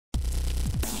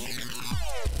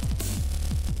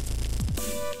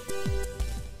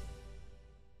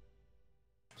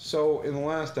So in the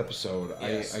last episode,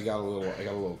 Yes. I got a little tense. I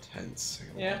got a little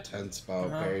tense about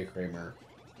Barry Kramer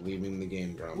leaving the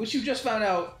Game Grumps. Which you just found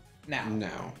out now.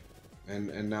 Now,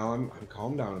 and now I'm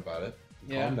calmed down about it.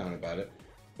 Calmed down about it,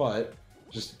 but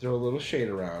just to throw a little shade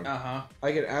around.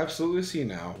 I can absolutely see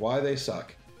now why they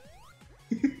suck.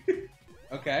 Okay.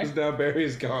 Because now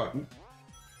Barry's gone.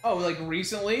 Oh, like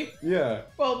recently? Yeah.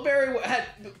 Well, Barry had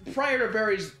prior to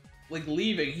Barry's like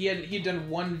leaving, he'd done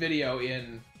one video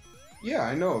in. Yeah,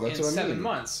 I know. That's what I mean. 7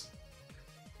 months.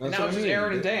 That's and now it's just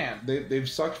Aaron and Dan. They've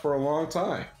sucked for a long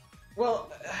time.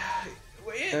 Well,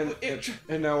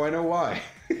 and now I know why.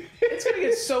 It's gonna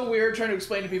get so weird trying to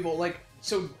explain to people, like,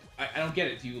 so, I don't get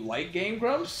it. Do you like Game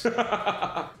Grumps?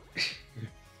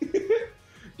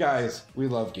 Guys, we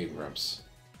love Game Grumps.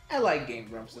 I like Game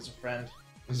Grumps as a friend.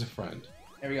 As a friend.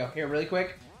 There we go. Here, really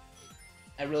quick.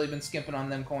 I've really been skimping on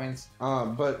them coins.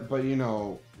 But you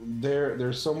know,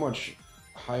 they're so much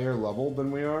higher level than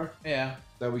we are. Yeah.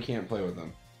 That we can't play with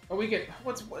them. Well, we get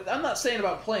I'm not saying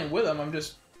about playing with them. I'm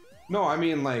just. No, I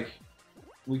mean like,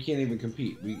 we can't even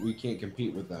compete. We can't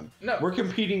compete with them. No. We're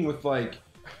competing with like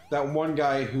that one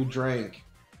guy who drank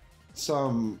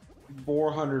some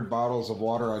 400 bottles of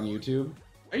water on YouTube.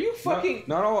 Are you fucking?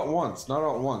 Not all at once. Not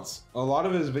all at once. A lot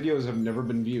of his videos have never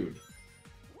been viewed.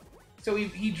 So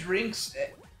he drinks.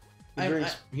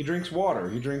 He drinks water.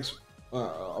 He drinks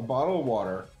a bottle of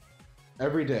water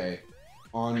every day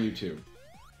on YouTube.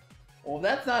 Well,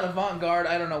 that's not avant-garde.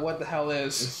 I don't know what the hell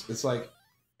is. It's like,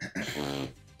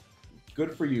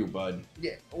 good for you, bud.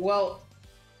 Yeah. Well,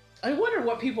 I wonder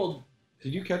what people.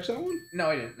 Did you catch that one?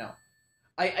 No, I didn't. No.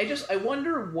 I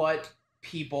wonder what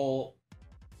people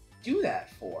do that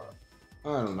for.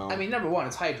 I don't know. I mean, number one,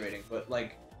 it's hydrating, but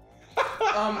like,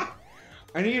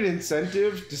 I need an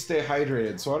incentive to stay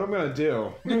hydrated, so what I'm gonna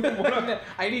do?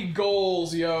 I need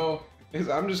goals, yo. Is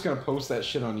I'm just gonna post that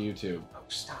shit on YouTube. Oh,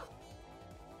 stop.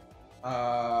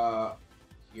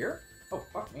 Here? Oh,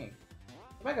 fuck me.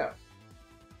 Come back up.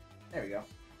 There we go.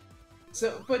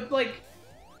 So, but like,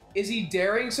 is he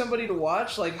daring somebody to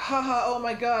watch? Like, haha, oh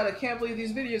my god, I can't believe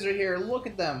these videos are here. Look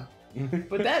at them.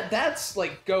 But that's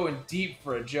like going deep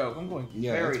for a joke. I'm going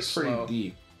very slow. Pretty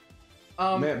deep.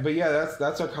 Man, but yeah,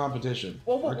 that's our competition.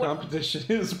 Well, our competition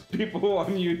is people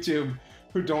on YouTube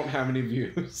who don't have any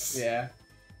views. Yeah.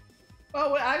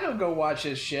 Well, I'm gonna go watch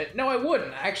his shit. No, I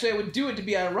wouldn't. Actually, I would do it to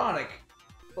be ironic.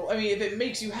 Well, I mean, if it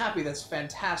makes you happy, that's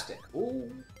fantastic.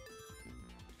 Ooh.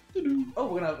 Oh,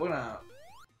 we're gonna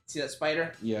see that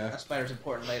spider? Yeah. That spider's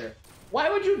important later. Why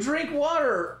would you drink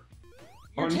water?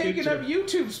 You're taking up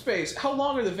YouTube space. How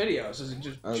long are the videos? Does it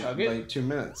just chug it? Like 2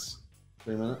 minutes.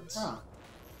 3 minutes. Huh.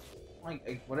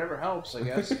 Like whatever helps, I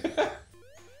guess.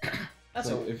 That's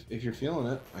so if you're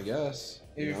feeling it, I guess.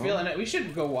 If you're feeling it, we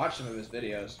should go watch some of his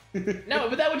videos. No,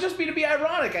 but that would just be to be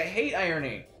ironic. I hate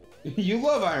irony. You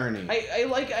love irony.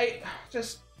 I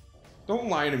just... Don't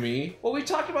lie to me. Well, we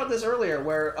talked about this earlier,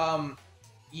 where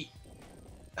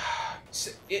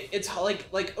it's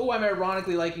like oh, I'm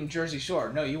ironically liking Jersey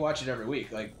Shore. No, you watch it every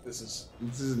week. Like this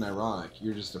isn't ironic.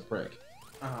 You're just a prick.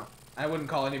 I wouldn't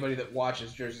call anybody that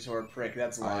watches Jersey Shore a prick.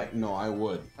 That's a lie. No, I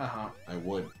would. I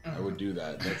would. I would do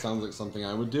that. That sounds like something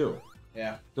I would do.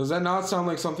 Yeah. Does that not sound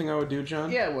like something I would do, John?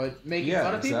 Yeah, it would. Making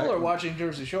fun of people or watching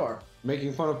Jersey Shore?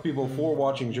 Making fun of people for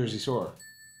watching Jersey Shore.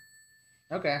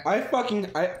 Okay.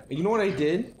 You know what I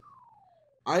did?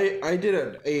 I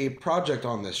did a project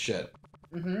on this shit.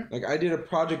 Like, I did a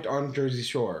project on Jersey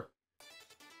Shore.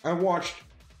 I watched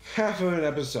half of an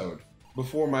episode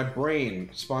before my brain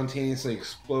spontaneously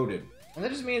exploded. And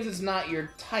that just means it's not your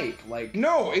type, like...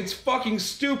 No, it's fucking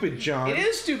stupid, John. It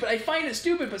is stupid. I find it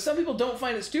stupid, but some people don't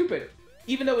find it stupid.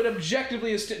 Even though it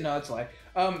objectively is... No, it's a lie.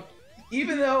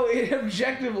 Even though it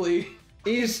objectively...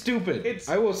 is stupid.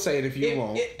 I will say it if you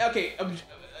won't. Okay,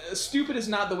 stupid is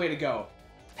not the way to go.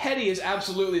 Petty is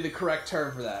absolutely the correct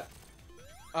term for that.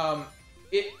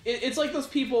 It's like those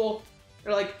people...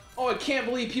 They're like, oh, I can't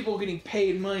believe people are getting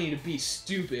paid money to be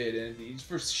stupid and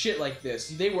for shit like this.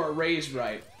 They weren't raised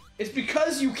right. It's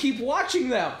because you keep watching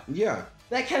them. Yeah.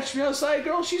 That Catch Me Outside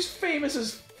girl, she's famous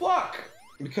as fuck.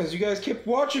 Because you guys kept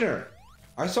watching her.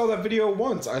 I saw that video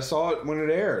once. I saw it when it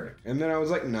aired. And then I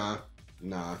was like, nah,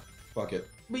 fuck it.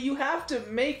 But you have to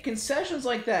make concessions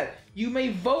like that. You may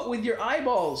vote with your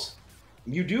eyeballs.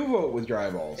 You do vote with your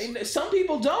eyeballs. And some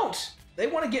people don't. They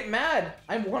want to get mad.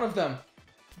 I'm one of them.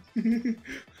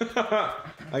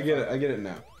 I get it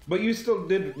now. But you still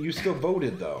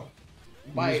voted though.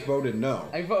 You just voted no.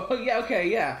 Yeah, okay,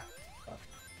 yeah.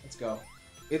 Let's go.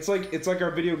 It's like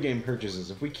our video game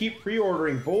purchases. If we keep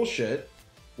pre-ordering bullshit,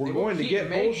 we're going to get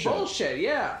bullshit. Bullshit,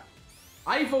 yeah.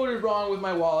 I voted wrong with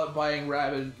my wallet buying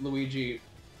Rabid Luigi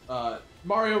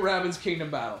Mario Rabbids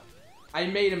Kingdom Battle. I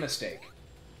made a mistake.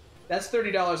 That's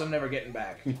 $30 I'm never getting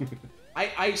back.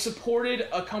 I supported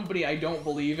a company I don't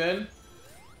believe in,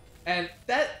 and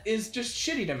that is just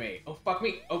shitty to me. Oh, fuck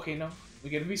me. Okay, no. We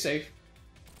gotta be safe.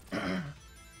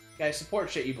 Guys, support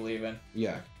shit you believe in.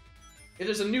 Yeah. If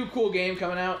there's a new cool game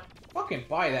coming out, fucking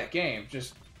buy that game.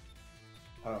 Just...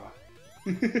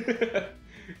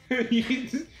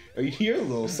 You're a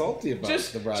little salty about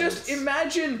the Rabbids. Just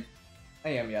imagine... I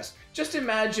am, yes. Just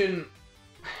imagine...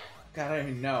 God, I don't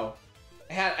even know.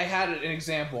 I had an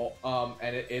example,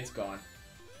 and it's gone.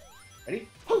 Ready?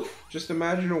 Poof! Just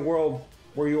imagine a world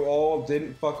where you all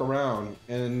didn't fuck around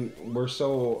and were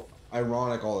so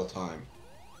ironic all the time.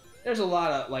 There's a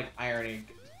lot of, like, irony.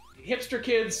 Hipster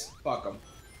kids, fuck them.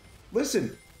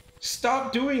 Listen,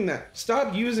 stop doing that.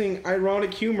 Stop using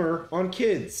ironic humor on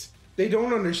kids. They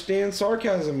don't understand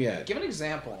sarcasm yet. Give an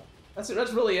example. That's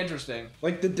really interesting.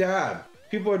 Like the dab.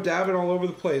 People are dabbing all over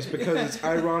the place because it's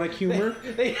ironic humor.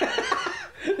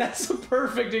 That's a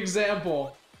perfect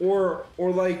example. Or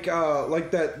like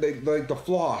the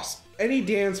floss. Any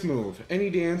dance move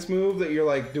that you're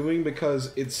like doing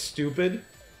because it's stupid.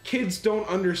 Kids don't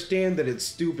understand that it's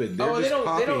stupid. They're just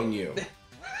copying you.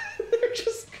 They're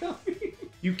just copying.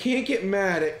 You can't get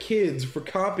mad at kids for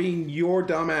copying your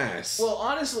dumb ass. Well,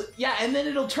 honestly, yeah, and then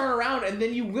it'll turn around, and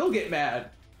then you will get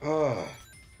mad.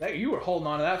 You were holding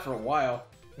on to that for a while.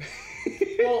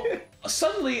 Well,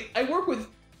 suddenly I work with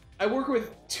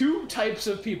two types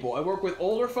of people. I work with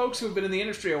older folks who have been in the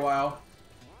industry a while,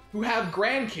 who have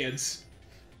grandkids,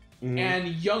 and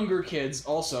younger kids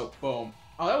also. Boom.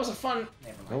 Oh, that was a fun...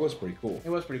 That was pretty cool. It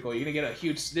was pretty cool. You're gonna get a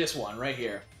huge... This one right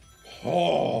here.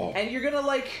 Oh. And you're gonna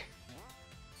like...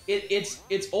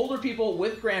 It's older people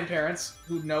with grandparents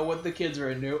who know what the kids are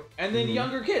into, and then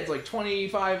younger kids, like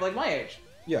 25, like my age.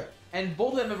 Yeah. And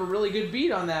both of them have a really good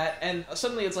beat on that, and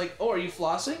suddenly it's like, oh, are you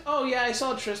flossing? Oh, yeah, I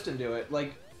saw Tristan do it.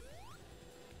 Like,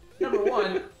 number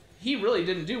one, he really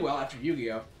didn't do well after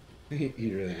Yu-Gi-Oh! He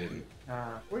really didn't.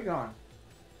 Where are you going?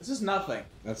 This is nothing.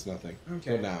 That's nothing.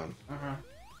 Okay. Go down.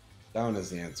 Down is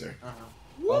the answer.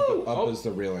 Woo! Up is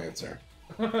the real answer.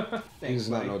 Thanks, He does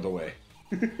not know the way.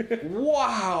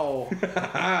 Wow!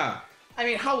 I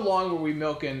mean, how long were we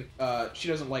milking She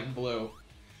Doesn't Like Blue?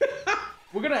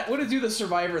 We're gonna do the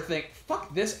Survivor thing.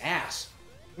 Fuck this ass.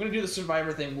 We're gonna do the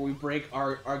Survivor thing where we break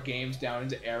our games down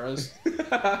into eras.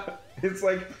 It's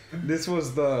like this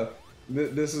is the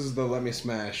Let Me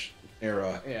Smash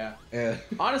era. Yeah. And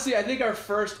honestly, I think our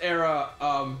first era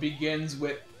begins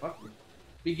with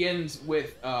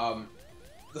the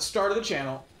start of the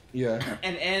channel. Yeah.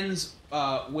 And ends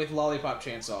with Lollipop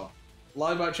Chainsaw.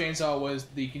 Lollipop Chainsaw was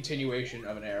the continuation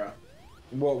of an era.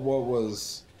 What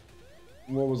was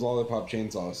Lollipop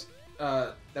Chainsaws?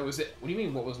 That was it. What do you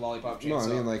mean? What was Lollipop Chainsaw? No, I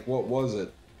mean like what was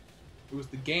it? It was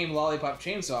the game Lollipop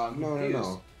Chainsaw.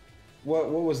 No. What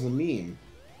was the meme?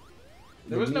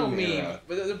 There was no meme.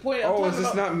 But the point. Oh, is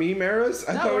this not meme eras?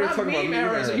 I thought we were talking about meme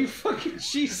eras. Are you fucking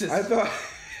Jesus? I thought.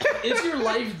 Is your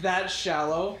life that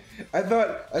shallow? I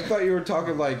thought you were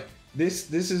talking like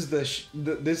this is the she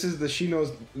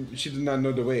does not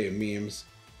know the way memes,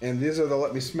 and these are the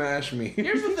Let Me Smash memes.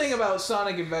 Here's the thing about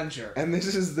Sonic Adventure. And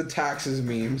this is the taxes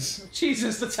memes.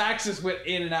 Jesus, the taxes went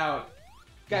in and out.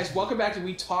 Guys, welcome back to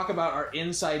We Talk About Our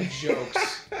Inside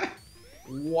Jokes.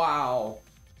 Wow.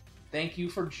 Thank you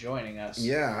for joining us.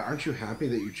 Yeah, aren't you happy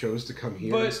that you chose to come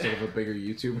here instead of a bigger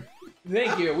YouTuber?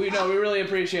 Thank you. We really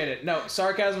appreciate it. No,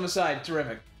 sarcasm aside,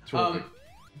 terrific.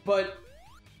 But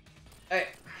God,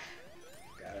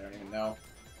 I don't even know.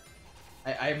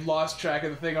 I've lost track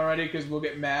of the thing already because we'll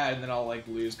get mad and then I'll like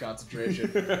lose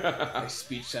concentration. My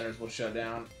speech centers will shut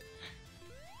down.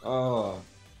 Oh,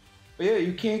 but yeah,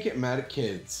 you can't get mad at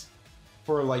kids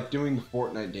for like doing the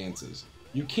Fortnite dances.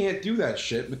 You can't do that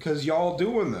shit because y'all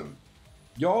doing them.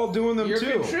 Y'all doing them too.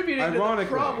 You're contributing to the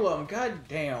problem. God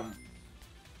damn.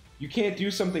 You can't do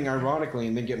something ironically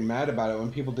and then get mad about it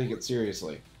when people take it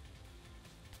seriously.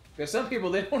 Because some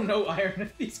people, they don't know irony.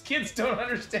 These kids don't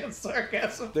understand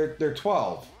sarcasm. They're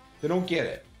 12. They don't get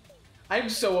it. I'm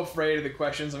so afraid of the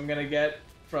questions I'm gonna get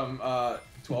from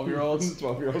 12-year-olds.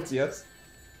 12-year-olds, yes.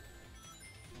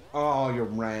 Oh, you're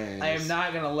right. I am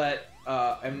not gonna let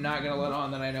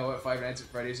on that I know what Five Nights at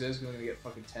Freddy's is, because I'm gonna get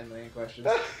fucking 10 million questions.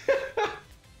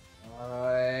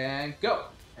 And go.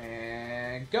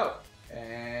 And go.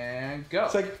 And go.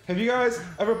 It's like, have you guys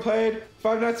ever played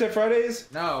Five Nights at Freddy's?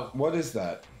 No. What is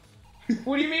that?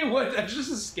 What do you mean? What? That's just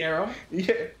to scare them.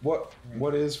 Yeah. What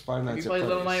is Five Nights at Freddy's? If you played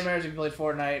Little Nightmares, if you played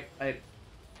Fortnite,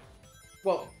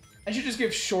 well, I should just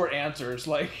give short answers,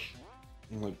 like...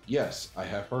 I'm like, yes, I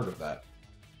have heard of that.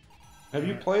 Have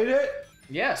you played it?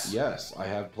 Yes. Yes, I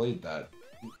have played that.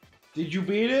 Did you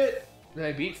beat it? Did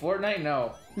I beat Fortnite?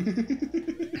 No.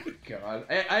 God.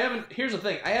 I haven't... Here's the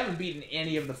thing. I haven't beaten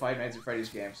any of the Five Nights at Freddy's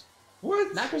games.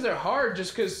 What? Not because they're hard,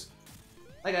 just because...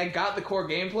 Like, I got the core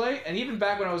gameplay, and even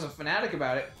back when I was a fanatic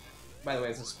about it... By the way,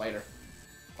 it's a spider.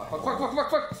 Fuck, fuck, fuck, fuck, fuck,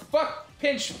 fuck, fuck!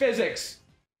 Pinch physics!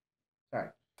 Sorry.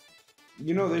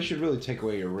 You know, they should really take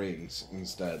away your rings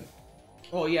instead.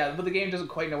 Well, yeah, but the game doesn't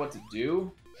quite know what to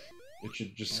do. It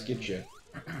should just skit you.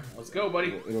 Let's go,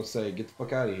 buddy. It'll say, get the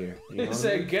fuck out of here. You know It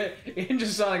said, in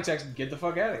just Sonic text, get the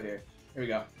fuck out of here. Here we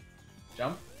go.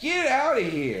 Jump. Get out of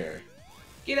here!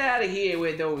 Get out of here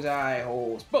with those eye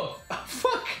holes. Boom! Oh,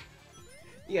 fuck!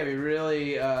 You gotta be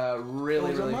really,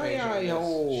 really Those are my patient with eye this.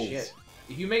 holes. Shit.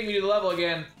 If you make me do the level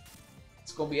again,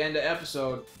 it's gonna be end of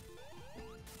episode.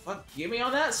 Fuck, get me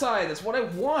on that side. That's what I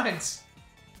want.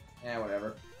 Yeah,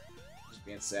 whatever. Just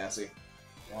being sassy.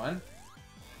 One.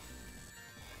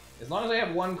 As long as I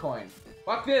have one coin.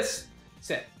 Fuck this.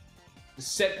 Sit.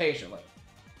 Just sit patiently.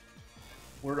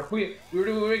 We're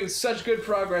making such good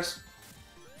progress.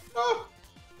 Oh.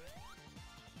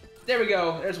 There we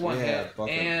go. There's one hit.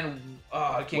 And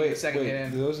I can't get a second hit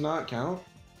in. Do those not count?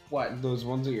 What? Those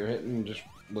ones that you're hitting just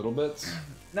little bits?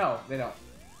 No, they don't.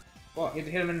 What? You have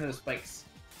to hit them into the spikes.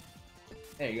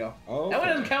 There you go. Oh, that one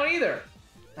doesn't count either.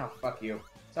 Oh, fuck you.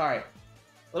 Sorry. A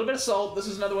little bit of salt. This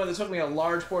is another one that took me a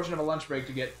large portion of a lunch break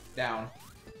to get down.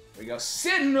 There we go.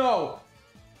 Sid, no!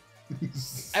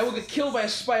 I will get killed by a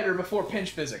spider before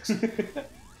pinch physics. There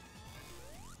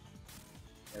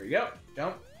we go.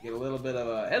 Jump. Get a little bit of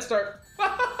a head start.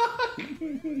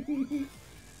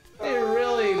 They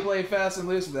really play fast and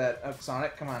loose with that. Oh,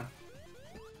 Sonic, come on.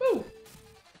 Woo!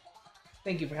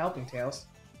 Thank you for helping, Tails.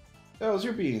 Tails,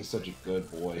 you're being such a good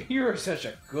boy. You're such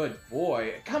a good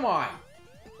boy. Come on.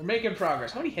 We're making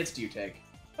progress. How many hits do you take?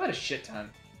 How about a shit ton?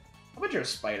 How about you're a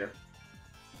spider?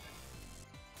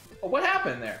 Oh, what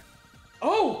happened there?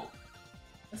 Oh!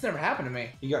 That's never happened to me.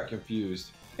 He got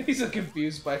confused. He's a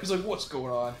confused spider. He's like, what's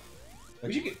going on? Like,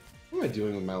 we should get... What am I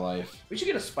doing with my life? We should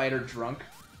get a spider drunk.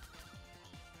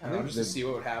 I don't know, just to see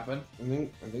what would happen. I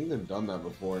think they've done that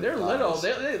before. They're little.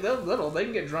 They're little. They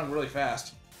can get drunk really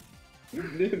fast.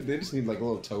 They just need like a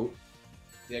little tote.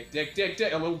 Dick.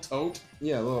 A little tote.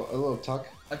 Yeah, a little tuck.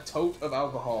 A tote of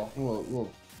alcohol. A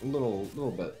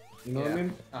little bit. You know what I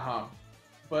mean?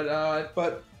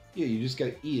 But yeah, you just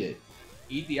gotta eat it.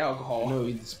 Eat the alcohol. No,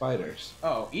 eat the spiders.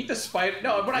 Oh, eat the spider.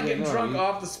 No, we're not getting drunk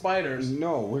off the spiders.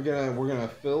 No, we're gonna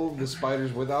fill the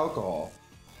spiders with alcohol,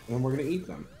 and then we're gonna eat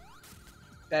them.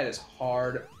 That is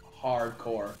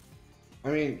hardcore. I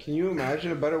mean, can you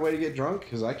imagine a better way to get drunk?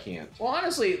 Because I can't. Well,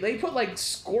 honestly, they put like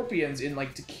scorpions in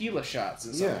like tequila shots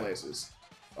in some places.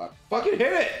 Fuck. Fucking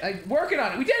hit it! I'm working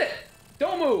on it. We did it.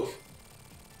 Don't move.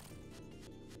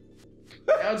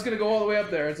 Now it's gonna go all the way up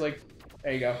there. It's like,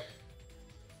 there you go.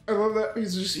 I love that.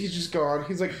 He's just gone.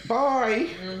 He's like, bye.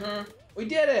 We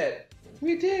did it.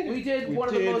 We did. We did one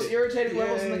of the most irritating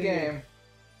levels in the game.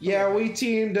 Yeah, we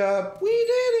teamed up. We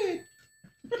did it.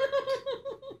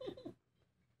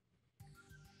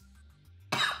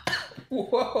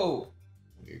 Whoa.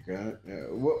 You got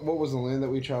it. What was the land that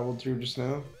we traveled through just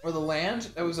now? Or the land?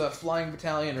 That was a flying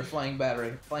battalion or flying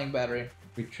battery. Flying battery.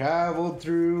 We traveled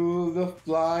through the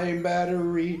flying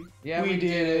battery. Yeah, we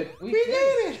did it. We did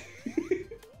it.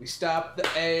 We stopped the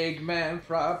Eggman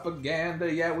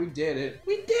propaganda. Yeah, we did it.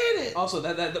 We did it. Also,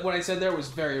 that what I said there was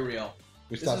very real.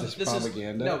 We stopped this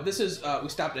propaganda? This is we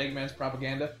stopped Eggman's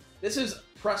propaganda. This is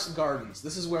Press Gardens.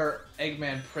 This is where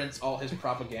Eggman prints all his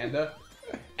propaganda.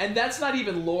 And that's not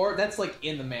even lore, that's like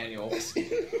in the manual.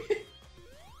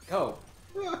 Go.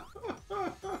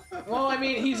 Well, I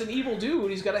mean, he's an evil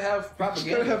dude. He's got to have propaganda.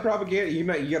 He's got to have propaganda.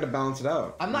 You got to balance it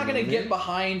out. I'm not going to get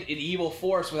behind an evil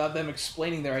force without them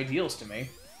explaining their ideals to me.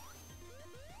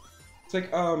 It's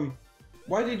like,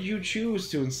 why did you choose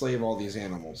to enslave all these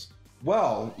animals?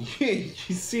 Well, you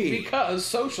see... Because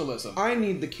socialism. I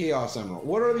need the Chaos Emerald.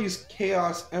 What are these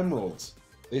Chaos Emeralds?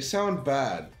 They sound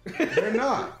bad. They're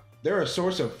not. They're a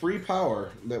source of free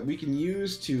power that we can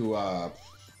use to,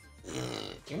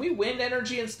 Can we wind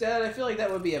energy instead? I feel like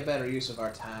that would be a better use of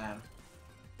our time.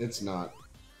 It's not.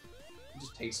 It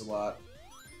just takes a lot.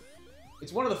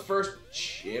 It's one of the first...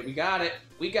 Shit, we got it.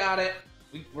 We got it.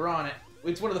 We're on it.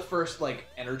 It's one of the first, like,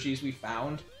 energies we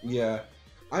found. Yeah.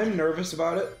 I'm nervous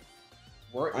about it.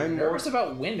 I'm nervous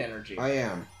about wind energy. I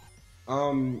am.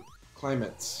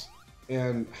 Climates.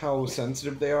 And how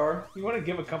sensitive they are. You want to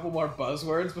give a couple more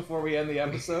buzzwords before we end the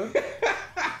episode?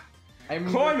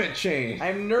 Climate change!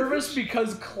 I'm nervous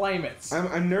because climates.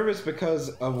 I'm nervous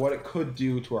because of what it could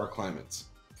do to our climates.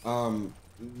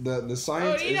 the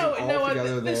science isn't all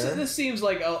together there. This seems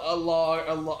like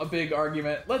a big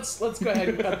argument. Let's go ahead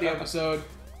and cut the episode.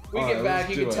 We get back.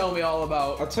 You can tell me all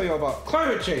about. I'll tell you all about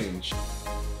climate change.